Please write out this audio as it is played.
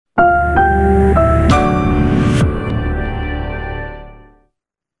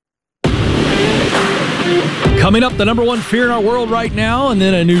Coming up, the number one fear in our world right now, and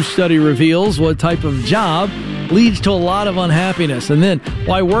then a new study reveals what type of job leads to a lot of unhappiness, and then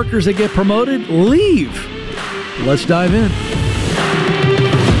why workers that get promoted leave. Let's dive in.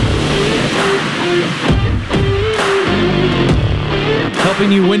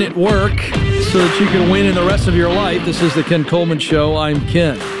 Helping you win at work so that you can win in the rest of your life. This is the Ken Coleman Show. I'm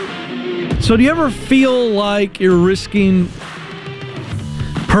Ken. So do you ever feel like you're risking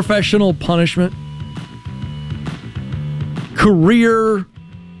professional punishment? Career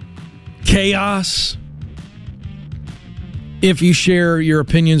chaos if you share your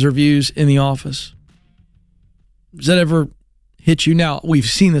opinions or views in the office? Does that ever hit you? Now, we've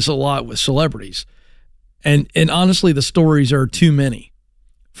seen this a lot with celebrities, and honestly, the stories are too many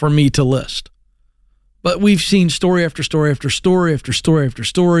for me to list. But we've seen story after story after story after story after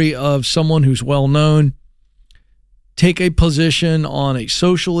story of someone who's well known take a position on a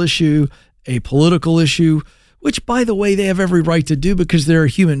social issue, a political issue, which, by the way, they have every right to do because they're a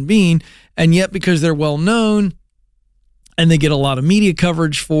human being, and yet because they're well known and they get a lot of media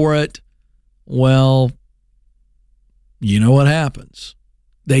coverage for it, well, you know what happens.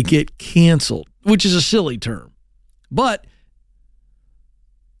 They get canceled, which is a silly term, but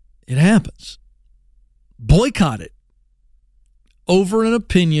it happens. Boycott it over an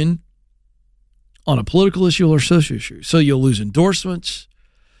opinion on a political issue or social issue. So you'll lose endorsements,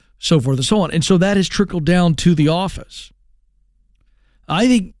 so forth and so on. And so that has trickled down to the office. I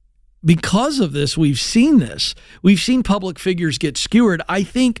think because of this, we've seen this. We've seen public figures get skewered. I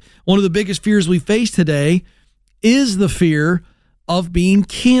think one of the biggest fears we face today is the fear of being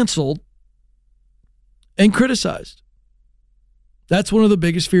canceled and criticized. That's one of the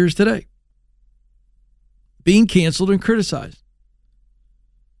biggest fears today. Being canceled and criticized.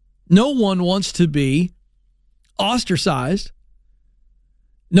 No one wants to be ostracized.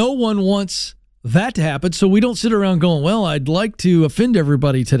 No one wants that to happen, so we don't sit around going, well, I'd like to offend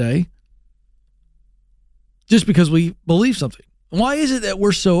everybody today just because we believe something. Why is it that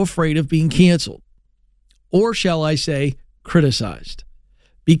we're so afraid of being canceled? Or shall I say, criticized?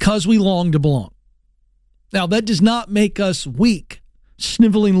 Because we long to belong. Now, that does not make us weak,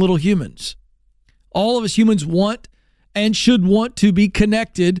 sniveling little humans. All of us humans want and should want to be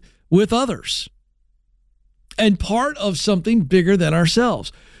connected with others and part of something bigger than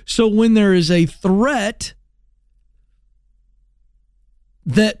ourselves. So when there is a threat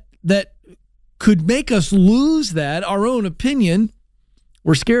that could make us lose that, our own opinion,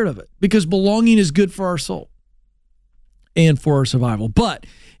 we're scared of it because belonging is good for our soul and for our survival. But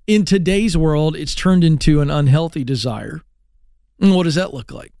in today's world, it's turned into an unhealthy desire. And what does that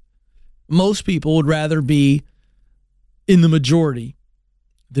look like? Most people would rather be in the majority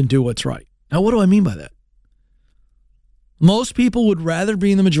than do what's right. Now, what do I mean by that? Most people would rather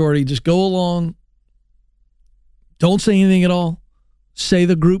be in the majority, just go along, don't say anything at all, say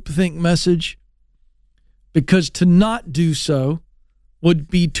the groupthink message, because to not do so would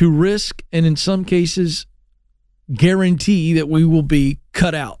be to risk and in some cases guarantee that we will be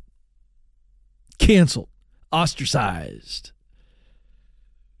cut out, canceled, ostracized.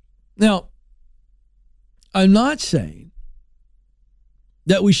 Now, I'm not saying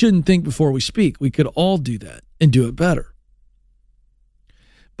that we shouldn't think before we speak. We could all do that and do it better.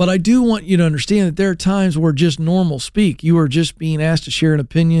 But I do want you to understand that there are times where just normal speak, you are just being asked to share an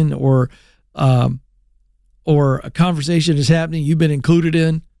opinion or a conversation is happening you've been included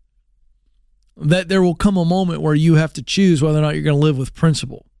in, that there will come a moment where you have to choose whether or not you're going to live with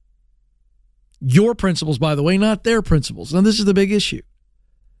principle. Your principles, by the way, not their principles. Now, this is the big issue.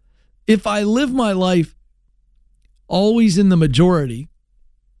 If I live my life always in the majority,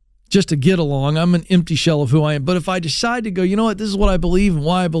 just to get along, I'm an empty shell of who I am. But if I decide to go, you know what, this is what I believe and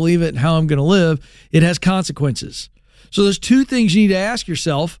why I believe it and how I'm going to live, it has consequences. So there's two things you need to ask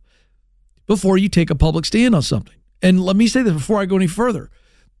yourself before you take a public stand on something. And let me say this before I go any further.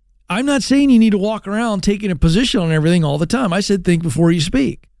 I'm not saying you need to walk around taking a position on everything all the time. I said think before you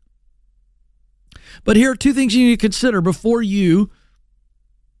speak. But here are two things you need to consider before you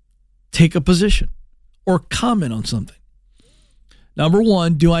take a position or comment on something. Number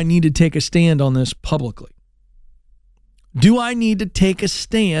one, do I need to take a stand on this publicly? Do I need to take a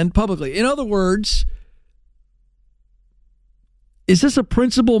stand publicly? In other words, is this a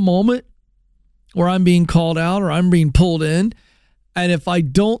principal moment where I'm being called out or I'm being pulled in? And if I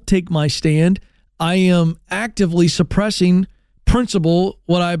don't take my stand, I am actively suppressing principle,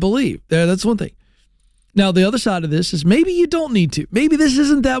 what I believe. That's one thing. Now, the other side of this is maybe you don't need to. Maybe this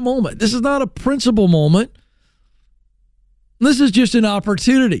isn't that moment. This is not a principal moment. This is just an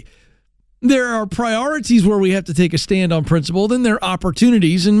opportunity. There are priorities where we have to take a stand on principle. Then there are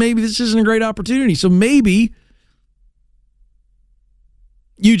opportunities, and maybe this isn't a great opportunity. So maybe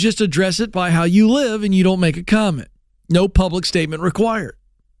You just address it by how you live and you don't make a comment. No public statement required.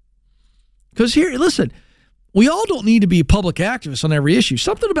 Because here, listen, we all don't need to be public activists on every issue.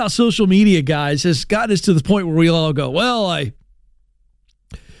 Something about social media, guys, has gotten us to the point where we all go, well,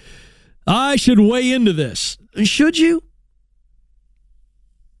 I should weigh into this. Should you?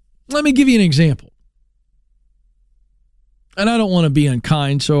 Let me give you an example. And I don't want to be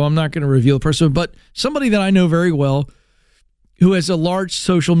unkind, so I'm not going to reveal the person, but somebody that I know very well who has a large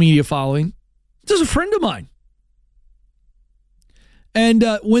social media following, this is a friend of mine. And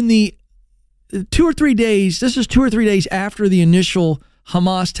when the 2 or 3 days, this is 2 or 3 days after the initial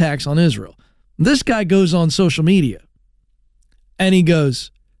Hamas attacks on Israel, this guy goes on social media and he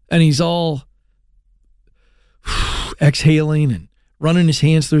goes, and he's all exhaling and running his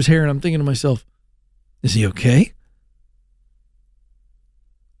hands through his hair. And I'm thinking to myself, is he okay?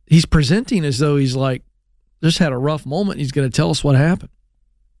 He's presenting as though he's like, just had a rough moment. He's going to tell us what happened.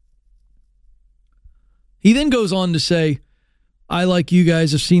 He then goes on to say, I, like you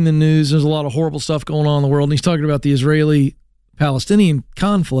guys, have seen the news. There's a lot of horrible stuff going on in the world. And he's talking about the Israeli-Palestinian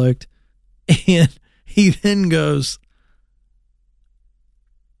conflict. And he then goes,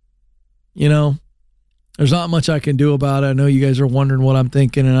 there's not much I can do about it. I know you guys are wondering what I'm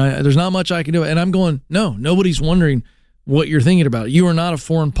thinking, and there's not much I can do. And I'm going, no, nobody's wondering what you're thinking about. You are not a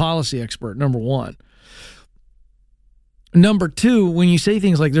foreign policy expert, number one. Number two, when you say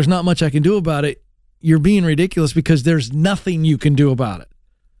things like there's not much I can do about it, you're being ridiculous because there's nothing you can do about it.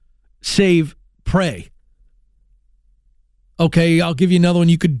 Save pray. Okay, I'll give you another one.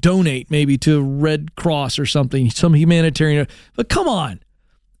 You could donate maybe to Red Cross or something, some humanitarian. But come on.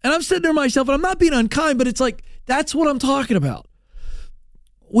 And I'm sitting there myself, and I'm not being unkind, but it's like, that's what I'm talking about.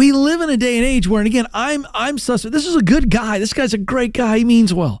 We live in a day and age where, and again, I'm suspect. This is a good guy. This guy's a great guy. He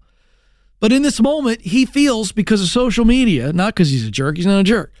means well. But in this moment, he feels, because of social media, not because he's a jerk, he's not a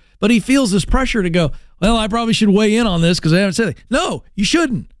jerk, but he feels this pressure to go, well, I probably should weigh in on this because I haven't said it. No, you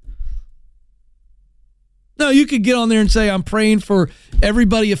shouldn't. No, you could get on there and say, I'm praying for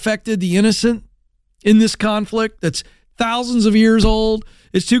everybody affected, the innocent in this conflict that's thousands of years old.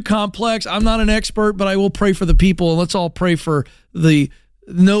 It's too complex. I'm not an expert, but I will pray for the people, and let's all pray for the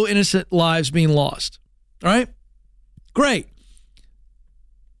no innocent lives being lost. All right? Great.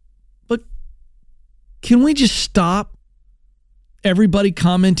 But can we just stop everybody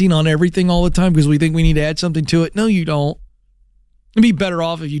commenting on everything all the time because we think we need to add something to it? No, you don't. It'd be better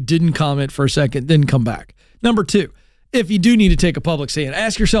off if you didn't comment for a second, then come back. Number two, if you do need to take a public stand,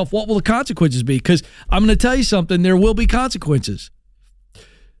 ask yourself, what will the consequences be? Because I'm going to tell you something, there will be consequences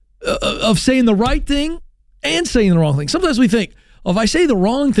of saying the right thing and saying the wrong thing. Sometimes we think, if I say the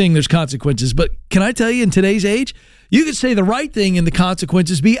wrong thing, there's consequences. But can I tell you, in today's age, you could say the right thing and the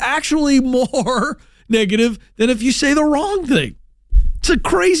consequences be actually more negative than if you say the wrong thing. It's a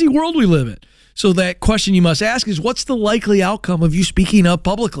crazy world we live in. So that question you must ask is, what's the likely outcome of you speaking up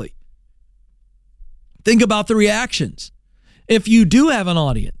publicly? Think about the reactions. If you do have an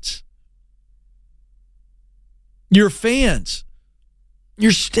audience, your fans,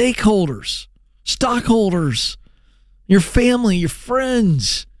 your stakeholders, stockholders, your family, your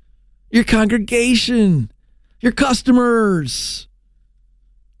friends, your congregation, your customers.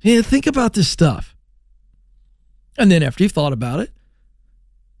 Yeah, think about this stuff. And then after you've thought about it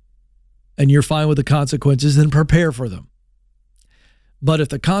and you're fine with the consequences, then prepare for them. But if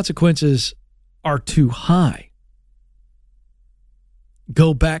the consequences are too high,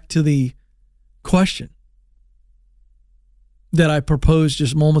 go back to the question that I proposed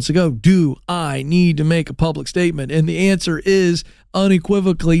just moments ago. Do I need to make a public statement? And the answer is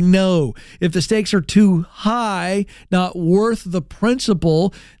unequivocally no. If the stakes are too high, not worth the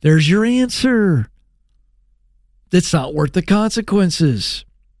principle, there's your answer. It's not worth the consequences.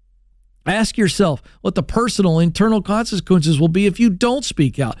 Ask yourself what the personal internal consequences will be if you don't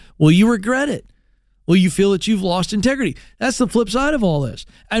speak out. Will you regret it? Will you feel that you've lost integrity? That's the flip side of all this.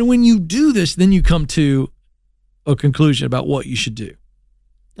 And when you do this, then you come to a conclusion about what you should do.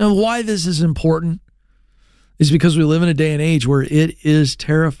 Now, why this is important is because we live in a day and age where it is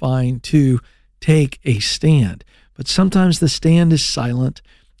terrifying to take a stand. But sometimes the stand is silent,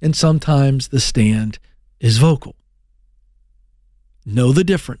 and sometimes the stand is vocal. Know the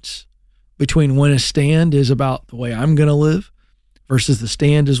difference between when a stand is about the way I'm going to live versus the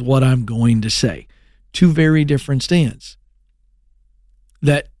stand is what I'm going to say. Two very different stands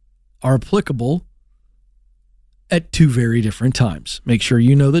that are applicable at two very different times. Make sure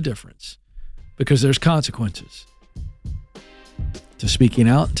you know the difference because there's consequences to speaking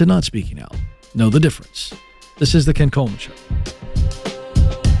out and to not speaking out. Know the difference. This is the Ken Coleman Show.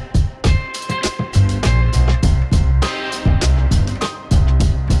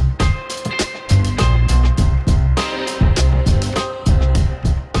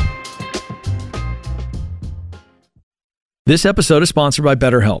 This episode is sponsored by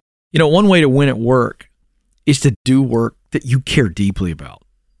BetterHelp. You know, one way to win at work is to do work that you care deeply about.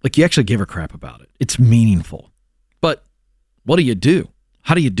 Like you actually give a crap about it. It's meaningful. But what do you do?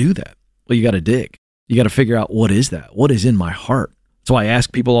 How do you do that? Well, you got to dig. You got to figure out, what is that? What is in my heart? So I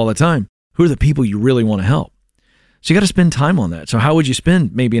ask people all the time, who are the people you really want to help? So you got to spend time on that. So how would you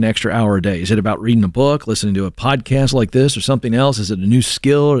spend maybe an extra hour a day? Is it about reading a book, listening to a podcast like this or something else? Is it a new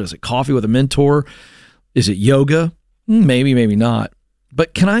skill? Or is it coffee with a mentor? Is it yoga? Maybe, maybe not.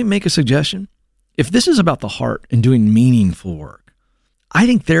 But can I make a suggestion? If this is about the heart and doing meaningful work, I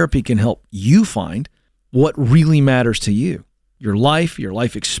think therapy can help you find what really matters to you. Your life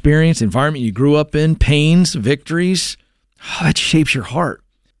experience, environment you grew up in, pains, victories, that shapes your heart.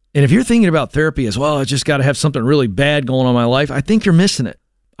 And if you're thinking about therapy as well, I just got to have something really bad going on in my life, I think you're missing it.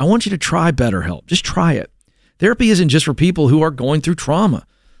 I want you to try BetterHelp. Just try it. Therapy isn't just for people who are going through trauma.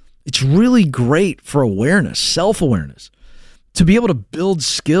 It's really great for awareness, self-awareness, to be able to build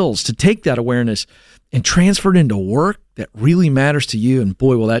skills, to take that awareness and transfer it into work that really matters to you. And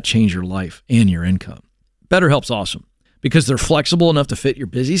boy, will that change your life and your income. BetterHelp's awesome because they're flexible enough to fit your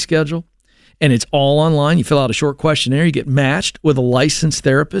busy schedule. And it's all online. You fill out a short questionnaire, you get matched with a licensed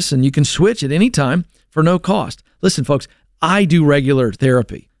therapist, and you can switch at any time for no cost. Listen, folks, I do regular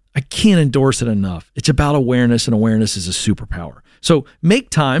therapy. I can't endorse it enough. It's about awareness, and awareness is a superpower. So make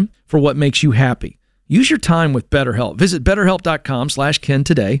time for what makes you happy. Use your time with BetterHelp. Visit BetterHelp.com/Ken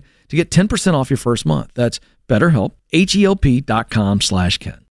today to get 10% off your first month. That's BetterHelp,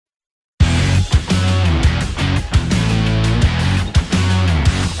 HELP.com/Ken.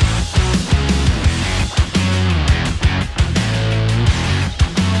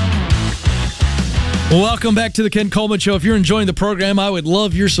 Welcome back to the Ken Coleman Show. If you're enjoying the program, I would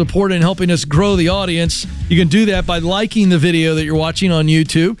love your support in helping us grow the audience. You can do that by liking the video that you're watching on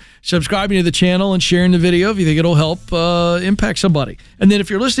YouTube, subscribing to the channel, and sharing the video if you think it'll help impact somebody. And then if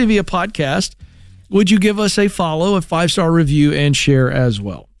you're listening via podcast, would you give us a follow, a 5-star review, and share as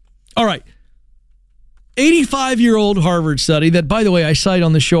well? All right. 85-year-old Harvard study that, by the way, I cite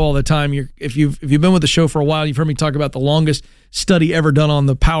on the show all the time. If you've been with the show for a while, you've heard me talk about the longest study ever done on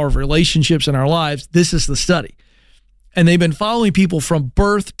the power of relationships in our lives. This is the study. And they've been following people from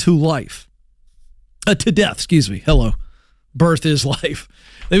birth to life. To death, excuse me. Hello. Birth is life.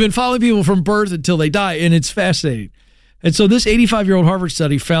 They've been following people from birth until they die, and it's fascinating. And so this 85-year-old Harvard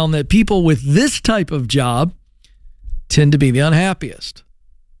study found that people with this type of job tend to be the unhappiest.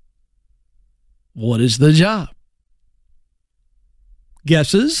 What is the job?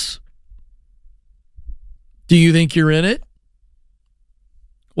 Guesses? Do you think you're in it?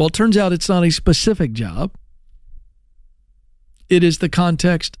 Well, it turns out it's not a specific job. It is the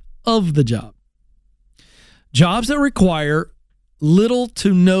context of the job. Jobs that require little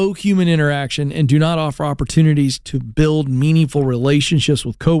to no human interaction and do not offer opportunities to build meaningful relationships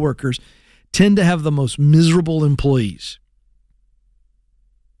with coworkers tend to have the most miserable employees.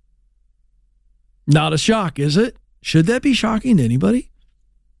 Not a shock, is it? Should that be shocking to anybody?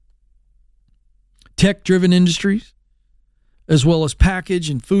 Tech-driven industries, as well as package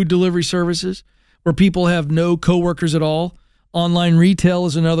and food delivery services, where people have no coworkers at all. Online retail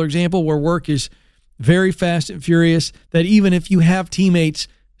is another example where work is very fast and furious, that even if you have teammates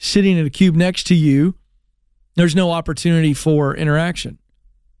sitting in a cube next to you, there's no opportunity for interaction.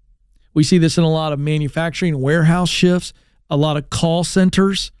 We see this in a lot of manufacturing, warehouse shifts, a lot of call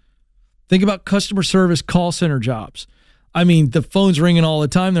centers. Think about customer service call center jobs. I mean, the phone's ringing all the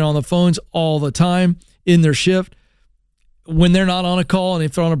time. They're on the phones all the time in their shift. When they're not on a call and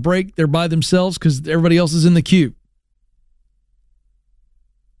if they're on a break, they're by themselves because everybody else is in the queue.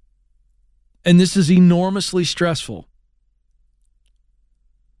 And this is enormously stressful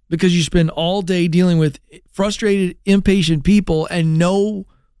because you spend all day dealing with frustrated, impatient people and no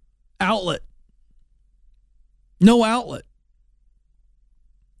outlet. No outlet.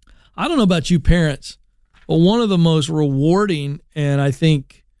 I don't know about you parents, but one of the most rewarding, and I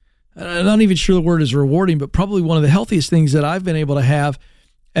think, I'm not even sure the word is rewarding, but probably one of the healthiest things that I've been able to have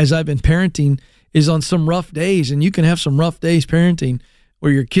as I've been parenting is on some rough days. And you can have some rough days parenting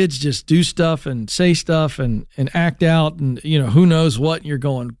where your kids just do stuff and say stuff and act out and, who knows what. And you're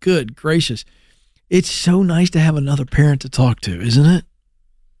going, good gracious. It's so nice to have another parent to talk to, isn't it?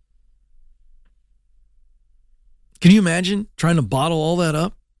 Can you imagine trying to bottle all that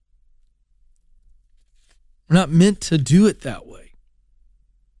up? We're not meant to do it that way.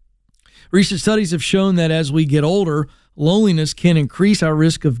 Recent studies have shown that as we get older, loneliness can increase our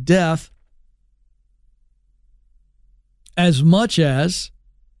risk of death as much as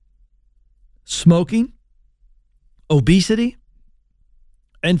smoking, obesity,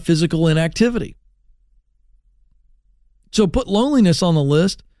 and physical inactivity. So put loneliness on the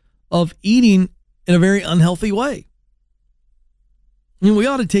list of eating in a very unhealthy way. I mean, we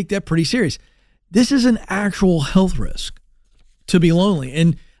ought to take that pretty serious. This is an actual health risk to be lonely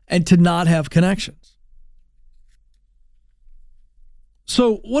and to not have connections.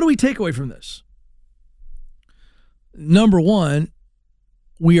 So what do we take away from this? Number one,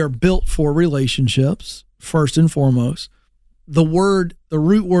 we are built for relationships, first and foremost. The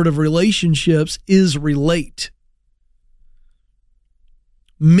root word of relationships is relate.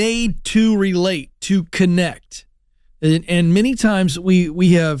 Made to relate, to connect. And many times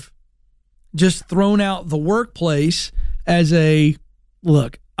we have just thrown out the workplace as a,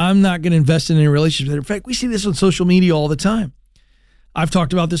 look, I'm not going to invest in any relationship. In fact, we see this on social media all the time. I've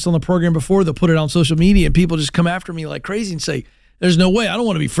talked about this on the program before. They'll put it on social media and people just come after me like crazy and say, there's no way. I don't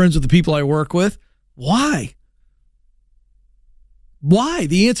want to be friends with the people I work with. Why? Why?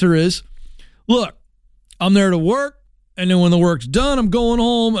 The answer is, look, I'm there to work, and then when the work's done, I'm going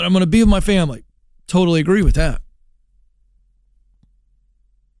home and I'm going to be with my family. Totally agree with that.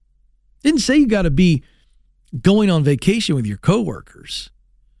 Didn't say you got to be going on vacation with your coworkers.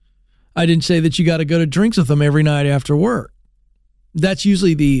 I didn't say that you got to go to drinks with them every night after work. That's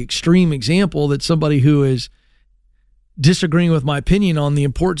usually the extreme example that somebody who is disagreeing with my opinion on the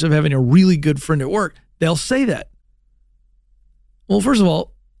importance of having a really good friend at work, they'll say that. Well, first of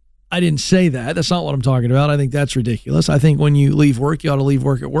all, I didn't say that. That's not what I'm talking about. I think that's ridiculous. I think when you leave work, you ought to leave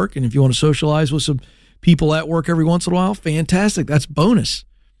work at work. And if you want to socialize with some people at work every once in a while, fantastic. That's bonus.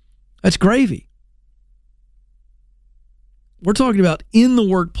 That's gravy. We're talking about in the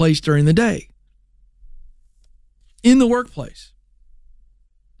workplace during the day. In the workplace.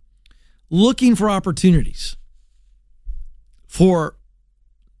 Looking for opportunities for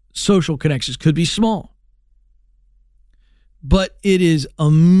social connections. Could be small. But it is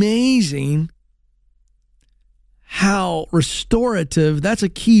amazing how restorative, that's a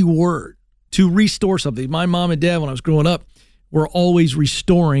key word, to restore something. My mom and dad, when I was growing up, were always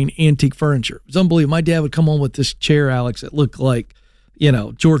restoring antique furniture. It was unbelievable. My dad would come home with this chair, Alex, that looked like,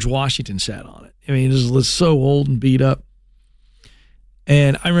 George Washington sat on it. I mean, it was so old and beat up.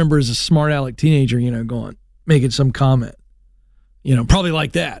 And I remember as a smart aleck teenager, making some comment, probably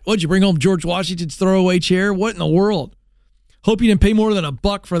like that. What'd you bring home, George Washington's throwaway chair? What in the world? Hope you didn't pay more than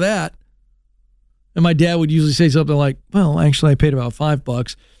 $1 for that. And my dad would usually say something like, well, actually I paid about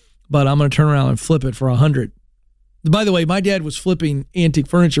 $5, but I'm going to turn around and flip it for $100. By the way, my dad was flipping antique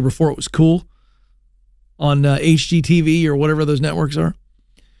furniture before it was cool on HGTV or whatever those networks are.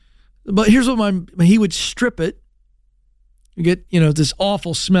 But here's what he would strip it. You get, this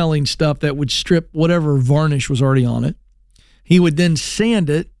awful smelling stuff that would strip whatever varnish was already on it. He would then sand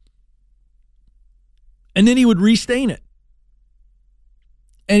it, and then he would restain it.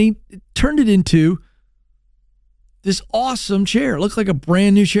 And he turned it into this awesome chair. It looked like a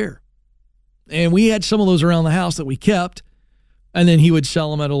brand new chair. And we had some of those around the house that we kept, and then he would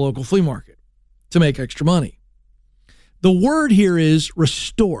sell them at a local flea market to make extra money. The word here is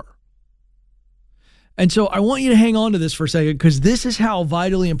restore. And so I want you to hang on to this for a second, because this is how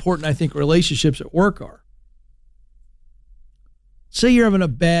vitally important I think relationships at work are. Say you're having a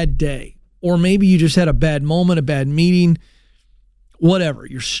bad day, or maybe you just had a bad moment, a bad meeting, whatever.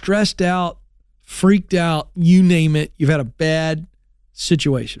 You're stressed out, freaked out, you name it. You've had a bad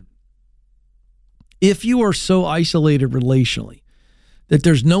situation. If you are so isolated relationally that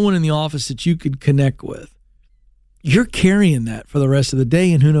there's no one in the office that you could connect with, you're carrying that for the rest of the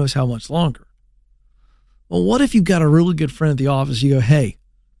day and who knows how much longer. Well, what if you've got a really good friend at the office? You go, hey,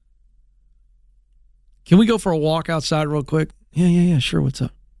 can we go for a walk outside real quick? Yeah, sure. What's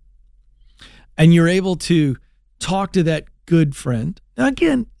up? And you're able to talk to that good friend. Now,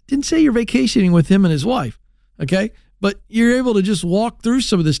 again, didn't say you're vacationing with him and his wife, okay? But you're able to just walk through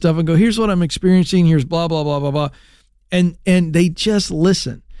some of this stuff and go, here's what I'm experiencing. Here's blah, blah, blah, blah, blah. And they just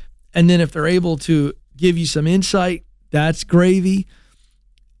listen. And then if they're able to give you some insight, that's gravy.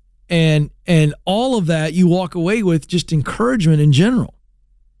 And all of that, you walk away with just encouragement in general.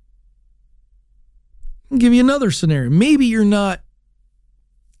 I'll give you another scenario. Maybe you're not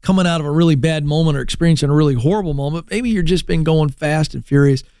coming out of a really bad moment or experiencing a really horrible moment. Maybe you're just been going fast and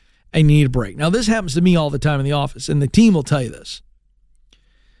furious and you need a break. Now, this happens to me all the time in the office, and the team will tell you this.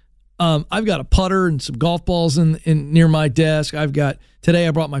 I've got a putter and some golf balls in near my desk. Today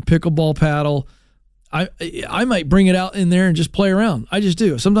I brought my pickleball paddle. I might bring it out in there and just play around. I just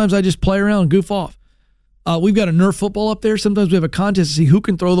do. Sometimes I just play around and goof off. We've got a Nerf football up there. Sometimes we have a contest to see who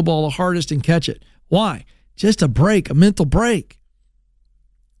can throw the ball the hardest and catch it. Why? Just a break, a mental break.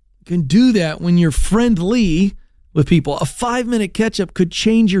 You can do that when you're friendly with people. A 5-minute catch-up could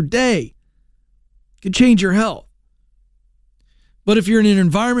change your day, could change your health. But if you're in an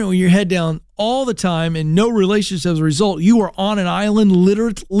environment where you're head down all the time and no relationships as a result, you are on an island,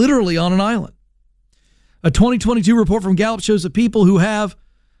 literally on an island. A 2022 report from Gallup shows that people who have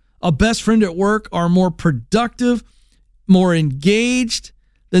a best friend at work are more productive, more engaged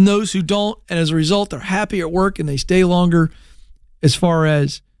than those who don't. And as a result, they're happy at work and they stay longer as far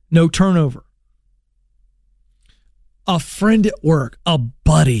as no turnover. A friend at work, a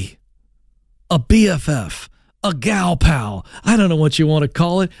buddy, a BFF, a gal pal. I don't know what you want to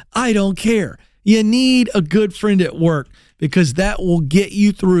call it. I don't care. You need a good friend at work because that will get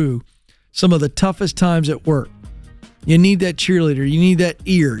you through some of the toughest times at work. You need that cheerleader. You need that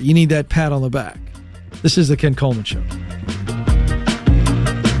ear. You need that pat on the back. This is the Ken Coleman Show.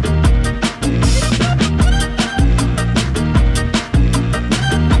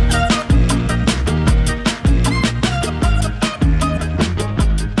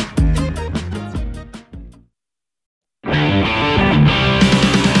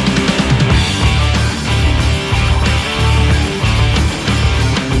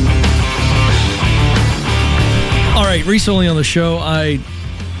 Recently on the show, I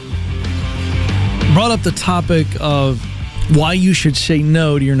brought up the topic of why you should say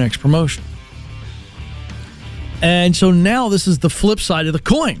no to your next promotion. And so now this is the flip side of the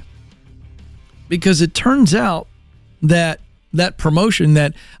coin. Because it turns out that promotion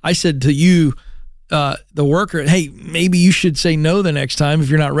that I said to you, the worker, hey, maybe you should say no the next time if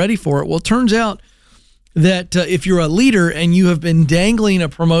you're not ready for it. Well, it turns out that if you're a leader and you have been dangling a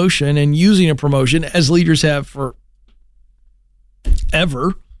promotion and using a promotion, as leaders have for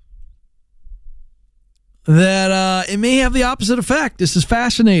ever, that it may have the opposite effect. This is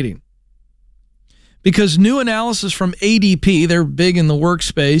fascinating because new analysis from ADP, they're big in the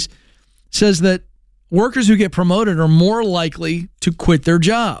workspace, says that workers who get promoted are more likely to quit their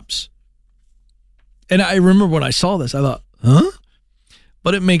jobs. And I remember when I saw this, I thought, huh?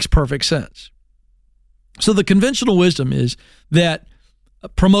 But it makes perfect sense. So the conventional wisdom is that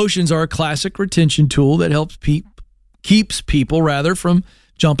promotions are a classic retention tool that helps keeps people from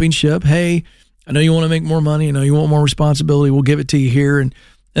jumping ship. Hey, I know you want to make more money. I know you want more responsibility. We'll give it to you here. And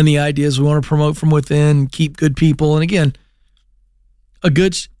the idea is we want to promote from within, keep good people. And again,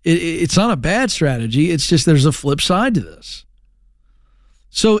 it's not a bad strategy. It's just there's a flip side to this.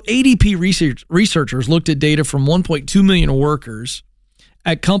 So ADP researchers looked at data from 1.2 million workers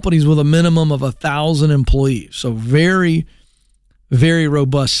at companies with a minimum of 1,000 employees. So very, very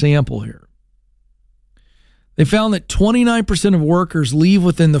robust sample here. They found that 29% of workers leave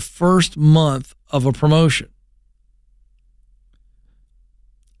within the first month of a promotion.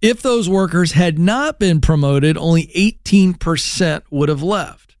 If those workers had not been promoted, only 18% would have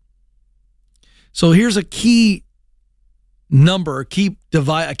left. So here's a key number, a key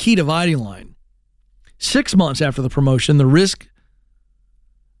dividing line. 6 months after the promotion, the risk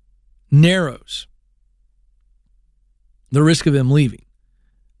narrows. The risk of them leaving.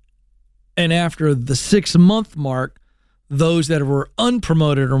 And after the 6-month mark, those that were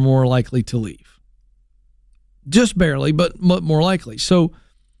unpromoted are more likely to leave. Just barely, but more likely. So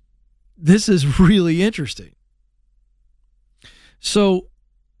this is really interesting. So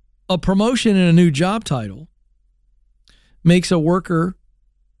a promotion and a new job title makes a worker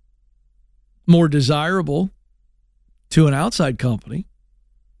more desirable to an outside company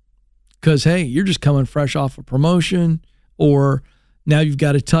because, hey, you're just coming fresh off a promotion, or now you've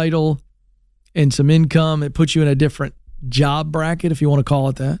got a title and some income. It puts you in a different job bracket, if you want to call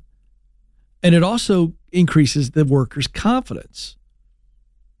it that. And it also increases the worker's confidence.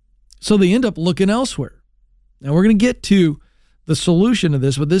 So they end up looking elsewhere. Now we're going to get to the solution to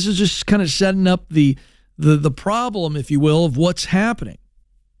this, but this is just kind of setting up the problem, if you will, of what's happening.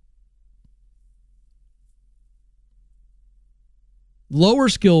 Lower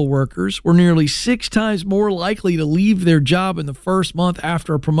skill workers were nearly 6 times more likely to leave their job in the first month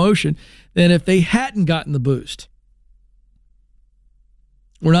after a promotion than if they hadn't gotten the boost.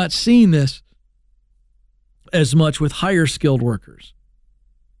 We're not seeing this as much with higher skilled workers.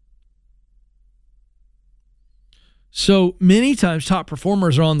 So many times top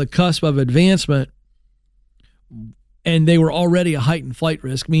performers are on the cusp of advancement and they were already a heightened flight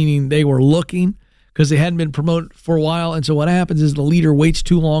risk, meaning they were looking because they hadn't been promoted for a while. And so what happens is the leader waits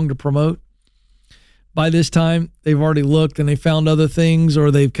too long to promote. By this time, they've already looked and they found other things, or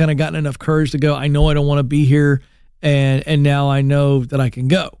they've kind of gotten enough courage to go, I know I don't want to be here, and now I know that I can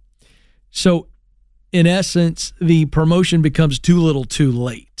go. So in essence, the promotion becomes too little too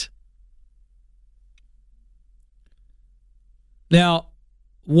late. Now,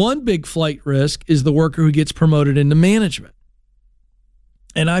 one big flight risk is the worker who gets promoted into management.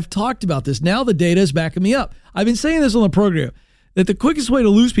 And I've talked about this. Now the data is backing me up. I've been saying this on the program. that the quickest way to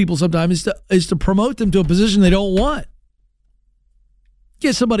lose people sometimes is to promote them to a position they don't want.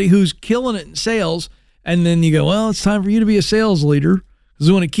 Get somebody who's killing it in sales, and then you go, well, it's time for you to be a sales leader because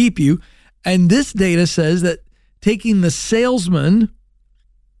we want to keep you. And this data says that taking the salesman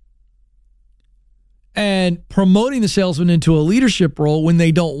and promoting the salesman into a leadership role when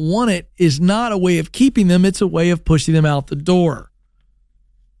they don't want it is not a way of keeping them. It's a way of pushing them out the door.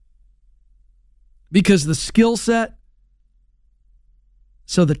 Because the skill set,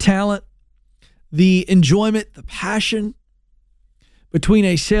 so the talent, the enjoyment, the passion between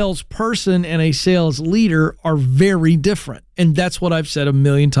a salesperson and a sales leader are very different. And that's what I've said a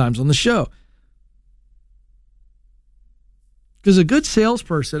million times on the show. Because a good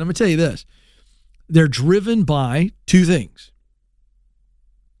salesperson, I'm going to tell you this, they're driven by two things.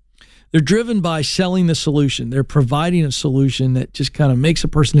 They're driven by selling the solution. They're providing a solution that just kind of makes a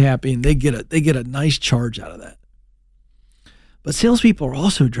person happy, and they get a nice charge out of that. But salespeople are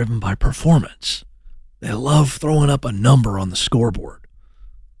also driven by performance. They love throwing up a number on the scoreboard.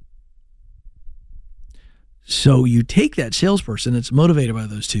 So you take that salesperson that's motivated by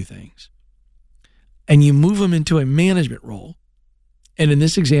those two things, and you move them into a management role. And in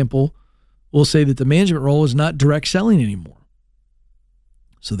this example, we'll say that the management role is not direct selling anymore.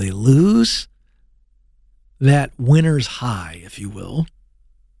 So they lose that winner's high, if you will,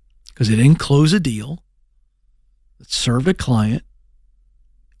 because they didn't close a deal that served a client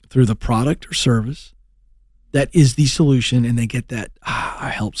through the product or service that is the solution, and they get that,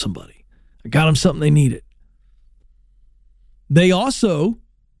 I helped somebody. I got them something they needed. They also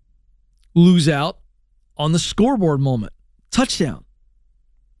lose out on the scoreboard moment. Touchdown,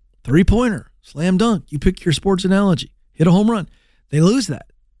 three-pointer, slam dunk. You pick your sports analogy. Hit a home run. They lose that.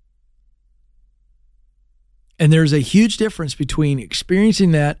 And there's a huge difference between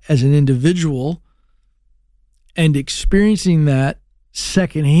experiencing that as an individual and experiencing that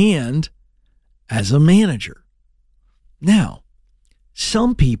secondhand as a manager. Now,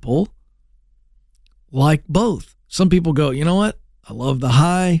 some people like both. Some people go, you know what? I love the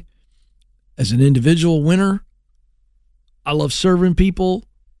high as an individual winner. I love serving people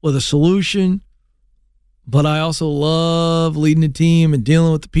with a solution, but I also love leading a team and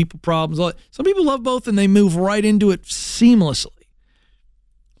dealing with the people problems. Some people love both and they move right into it seamlessly,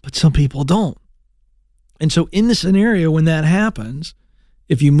 but some people don't. And so in the scenario when that happens,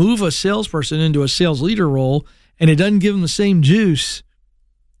 if you move a salesperson into a sales leader role and it doesn't give them the same juice,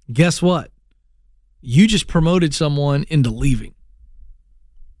 guess what? You just promoted someone into leaving.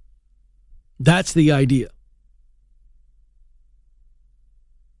 That's the idea.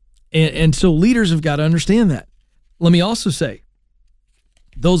 And so leaders have got to understand that. Let me also say,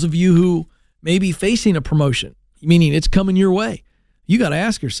 those of you who may be facing a promotion, meaning it's coming your way, you got to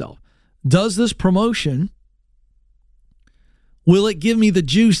ask yourself, does this promotion, will it give me the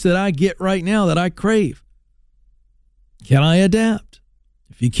juice that I get right now that I crave? Can I adapt?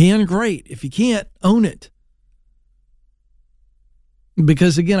 If you can, great. If you can't, own it.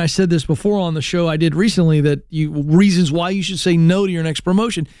 Because again, I said this before on the show I did recently, that reasons why you should say no to your next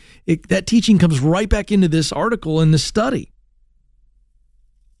promotion. That teaching comes right back into this article in this study.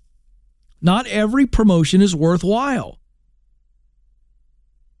 Not every promotion is worthwhile.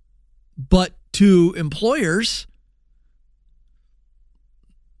 But to employers,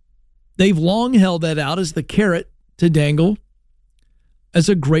 they've long held that out as the carrot to dangle as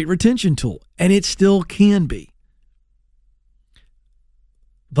a great retention tool, and it still can be.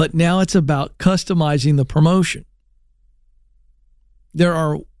 But now it's about customizing the promotion. There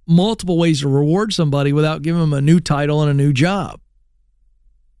are multiple ways to reward somebody without giving them a new title and a new job.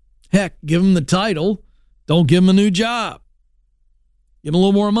 Heck, give them the title, don't give them a new job. Give them a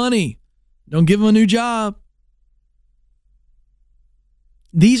little more money, don't give them a new job.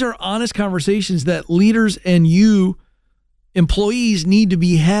 These are honest conversations that leaders and you, employees, need to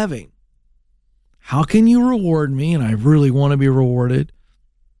be having. How can you reward me, and I really want to be rewarded,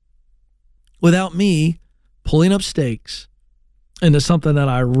 without me pulling up stakes into something that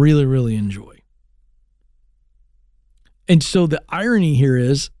I really, really enjoy? And so the irony here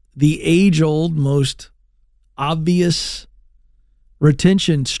is the age-old, most obvious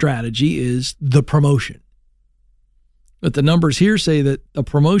retention strategy is the promotion. But the numbers here say that a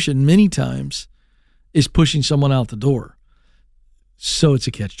promotion many times is pushing someone out the door. So it's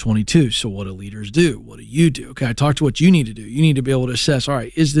a catch-22. So what do leaders do? What do you do? Okay, I talked to what you need to do. You need to be able to assess, all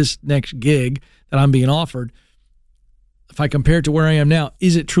right, is this next gig that I'm being offered, if I compare it to where I am now,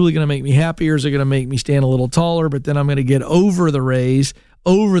 is it truly going to make me happy, or is it going to make me stand a little taller, but then I'm going to get over the raise,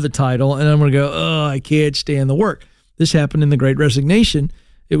 over the title, and I'm going to go, oh, I can't stand the work. This happened in the Great Resignation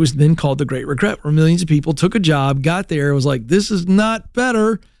It was then called the Great Regret, where millions of people took a job, got there, was like, this is not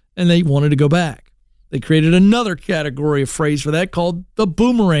better, and they wanted to go back. They created another category of phrase for that called the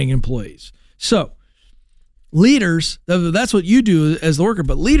boomerang employees. So leaders, that's what you do as the worker,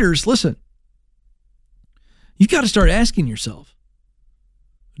 but leaders, listen, you've got to start asking yourself,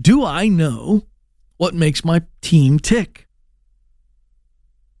 do I know what makes my team tick?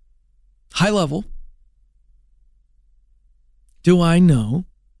 High level. Do I know?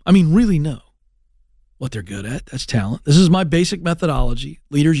 I mean, really know what they're good at. That's talent. This is my basic methodology.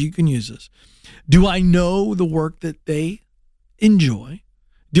 Leaders, you can use this. Do I know the work that they enjoy?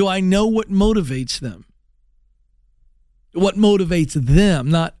 Do I know what motivates them? What motivates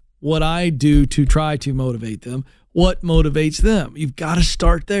them, not what I do to try to motivate them. What motivates them? You've got to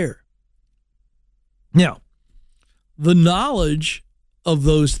start there. Now, the knowledge of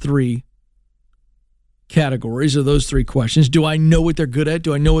those three categories or those three questions, do I know what they're good at?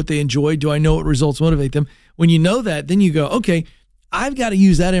 Do I know what they enjoy? Do I know what results motivate them? When you know that, then you go, okay, I've got to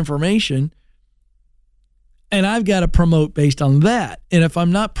use that information and I've got to promote based on that. And if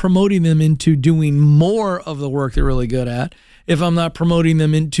I'm not promoting them into doing more of the work they're really good at, if I'm not promoting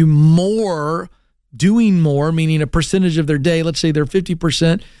them into doing more, meaning a percentage of their day, let's say they're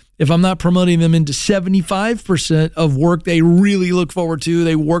 50%, if I'm not promoting them into 75% of work they really look forward to,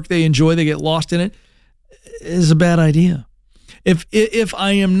 they work they enjoy, they get lost in it, is a bad idea. If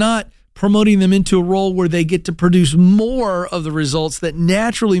I am not promoting them into a role where they get to produce more of the results that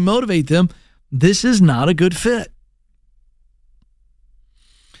naturally motivate them, this is not a good fit.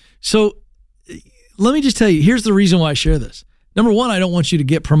 So let me just tell you, here's the reason why I share this. Number one, I don't want you to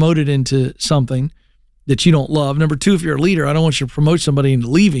get promoted into something that you don't love. Number two, if you're a leader, I don't want you to promote somebody into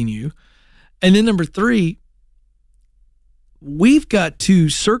leaving you. And then number three, we've got to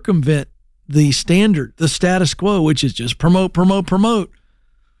circumvent the standard, the status quo, which is just promote.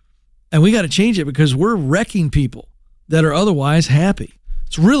 And we got to change it because we're wrecking people that are otherwise happy.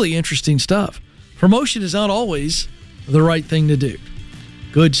 It's really interesting stuff. Promotion is not always the right thing to do.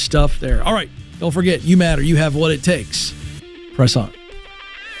 Good stuff there. All right. Don't forget, you matter. You have what it takes. Press on.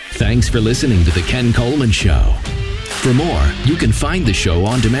 Thanks for listening to The Ken Coleman Show. For more, you can find the show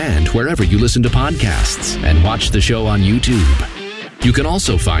on demand wherever you listen to podcasts and watch the show on YouTube. You can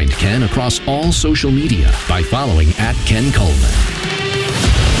also find Ken across all social media by following @Ken Coleman.